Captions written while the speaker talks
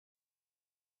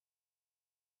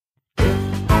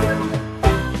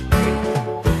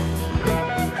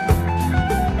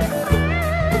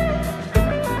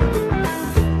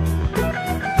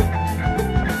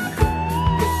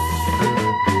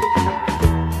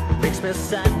makes me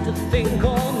sad to think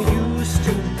home used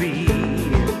to be.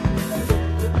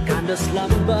 A kind of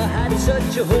slumber had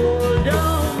such a hold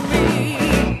on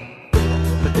me.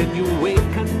 But then you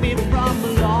wakened me from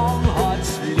a long hard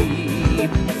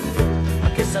sleep.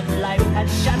 A kiss of life had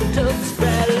shattered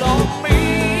spell on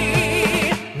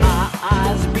me. My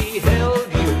eyes beheld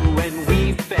you and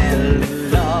we fell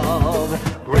in love.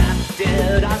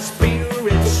 Grafted our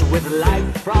spirits with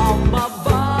life from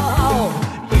above.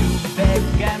 You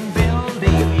beg and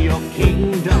building your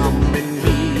kingdom in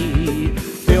me.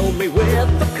 Fill me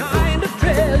with the kind of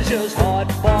treasures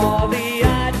hard for the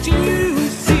eye to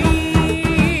see.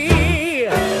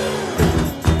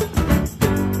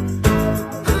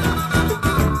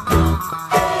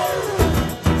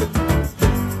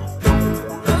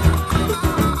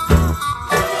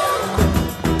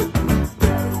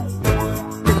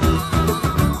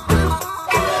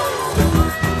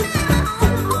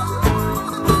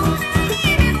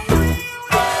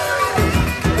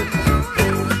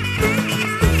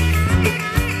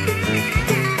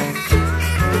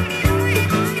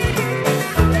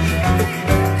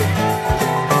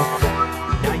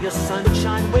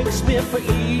 Sunshine wakes me for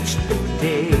each new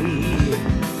day.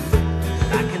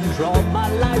 I can draw my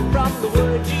life from the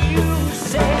words you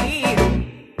say.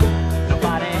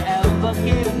 Nobody ever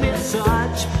gave me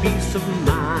such peace of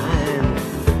mind.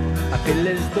 I feel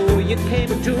as though you came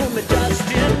to me just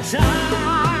in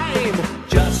time.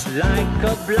 Just like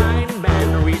a blind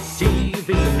man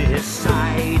receiving his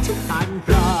sight, I'm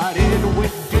flooded